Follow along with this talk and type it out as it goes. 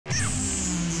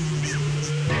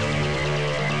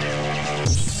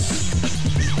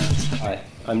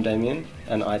I'm Damian,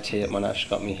 and IT at Monash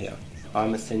got me here.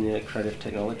 I'm a senior creative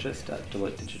technologist at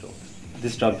Deloitte Digital.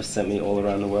 This job has sent me all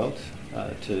around the world,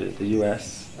 to the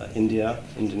US, India,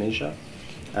 Indonesia,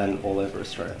 and all over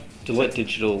Australia. Deloitte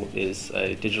Digital is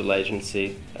a digital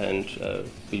agency, and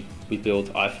we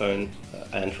build iPhone,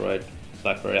 Android,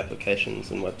 BlackBerry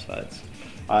applications and websites.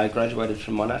 I graduated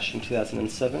from Monash in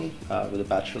 2007 with a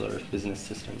Bachelor of Business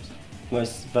Systems. The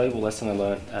most valuable lesson I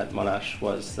learned at Monash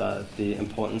was the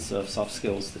importance of soft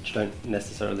skills that you don't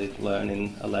necessarily learn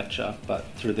in a lecture, but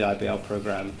through the IBL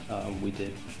program we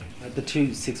did. The 2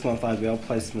 6-month IBL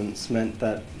placements meant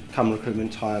that come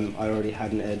recruitment time I already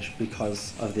had an edge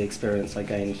because of the experience I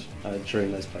gained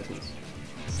during those placements.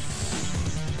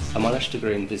 A Monash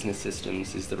degree in business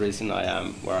systems is the reason I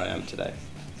am where I am today.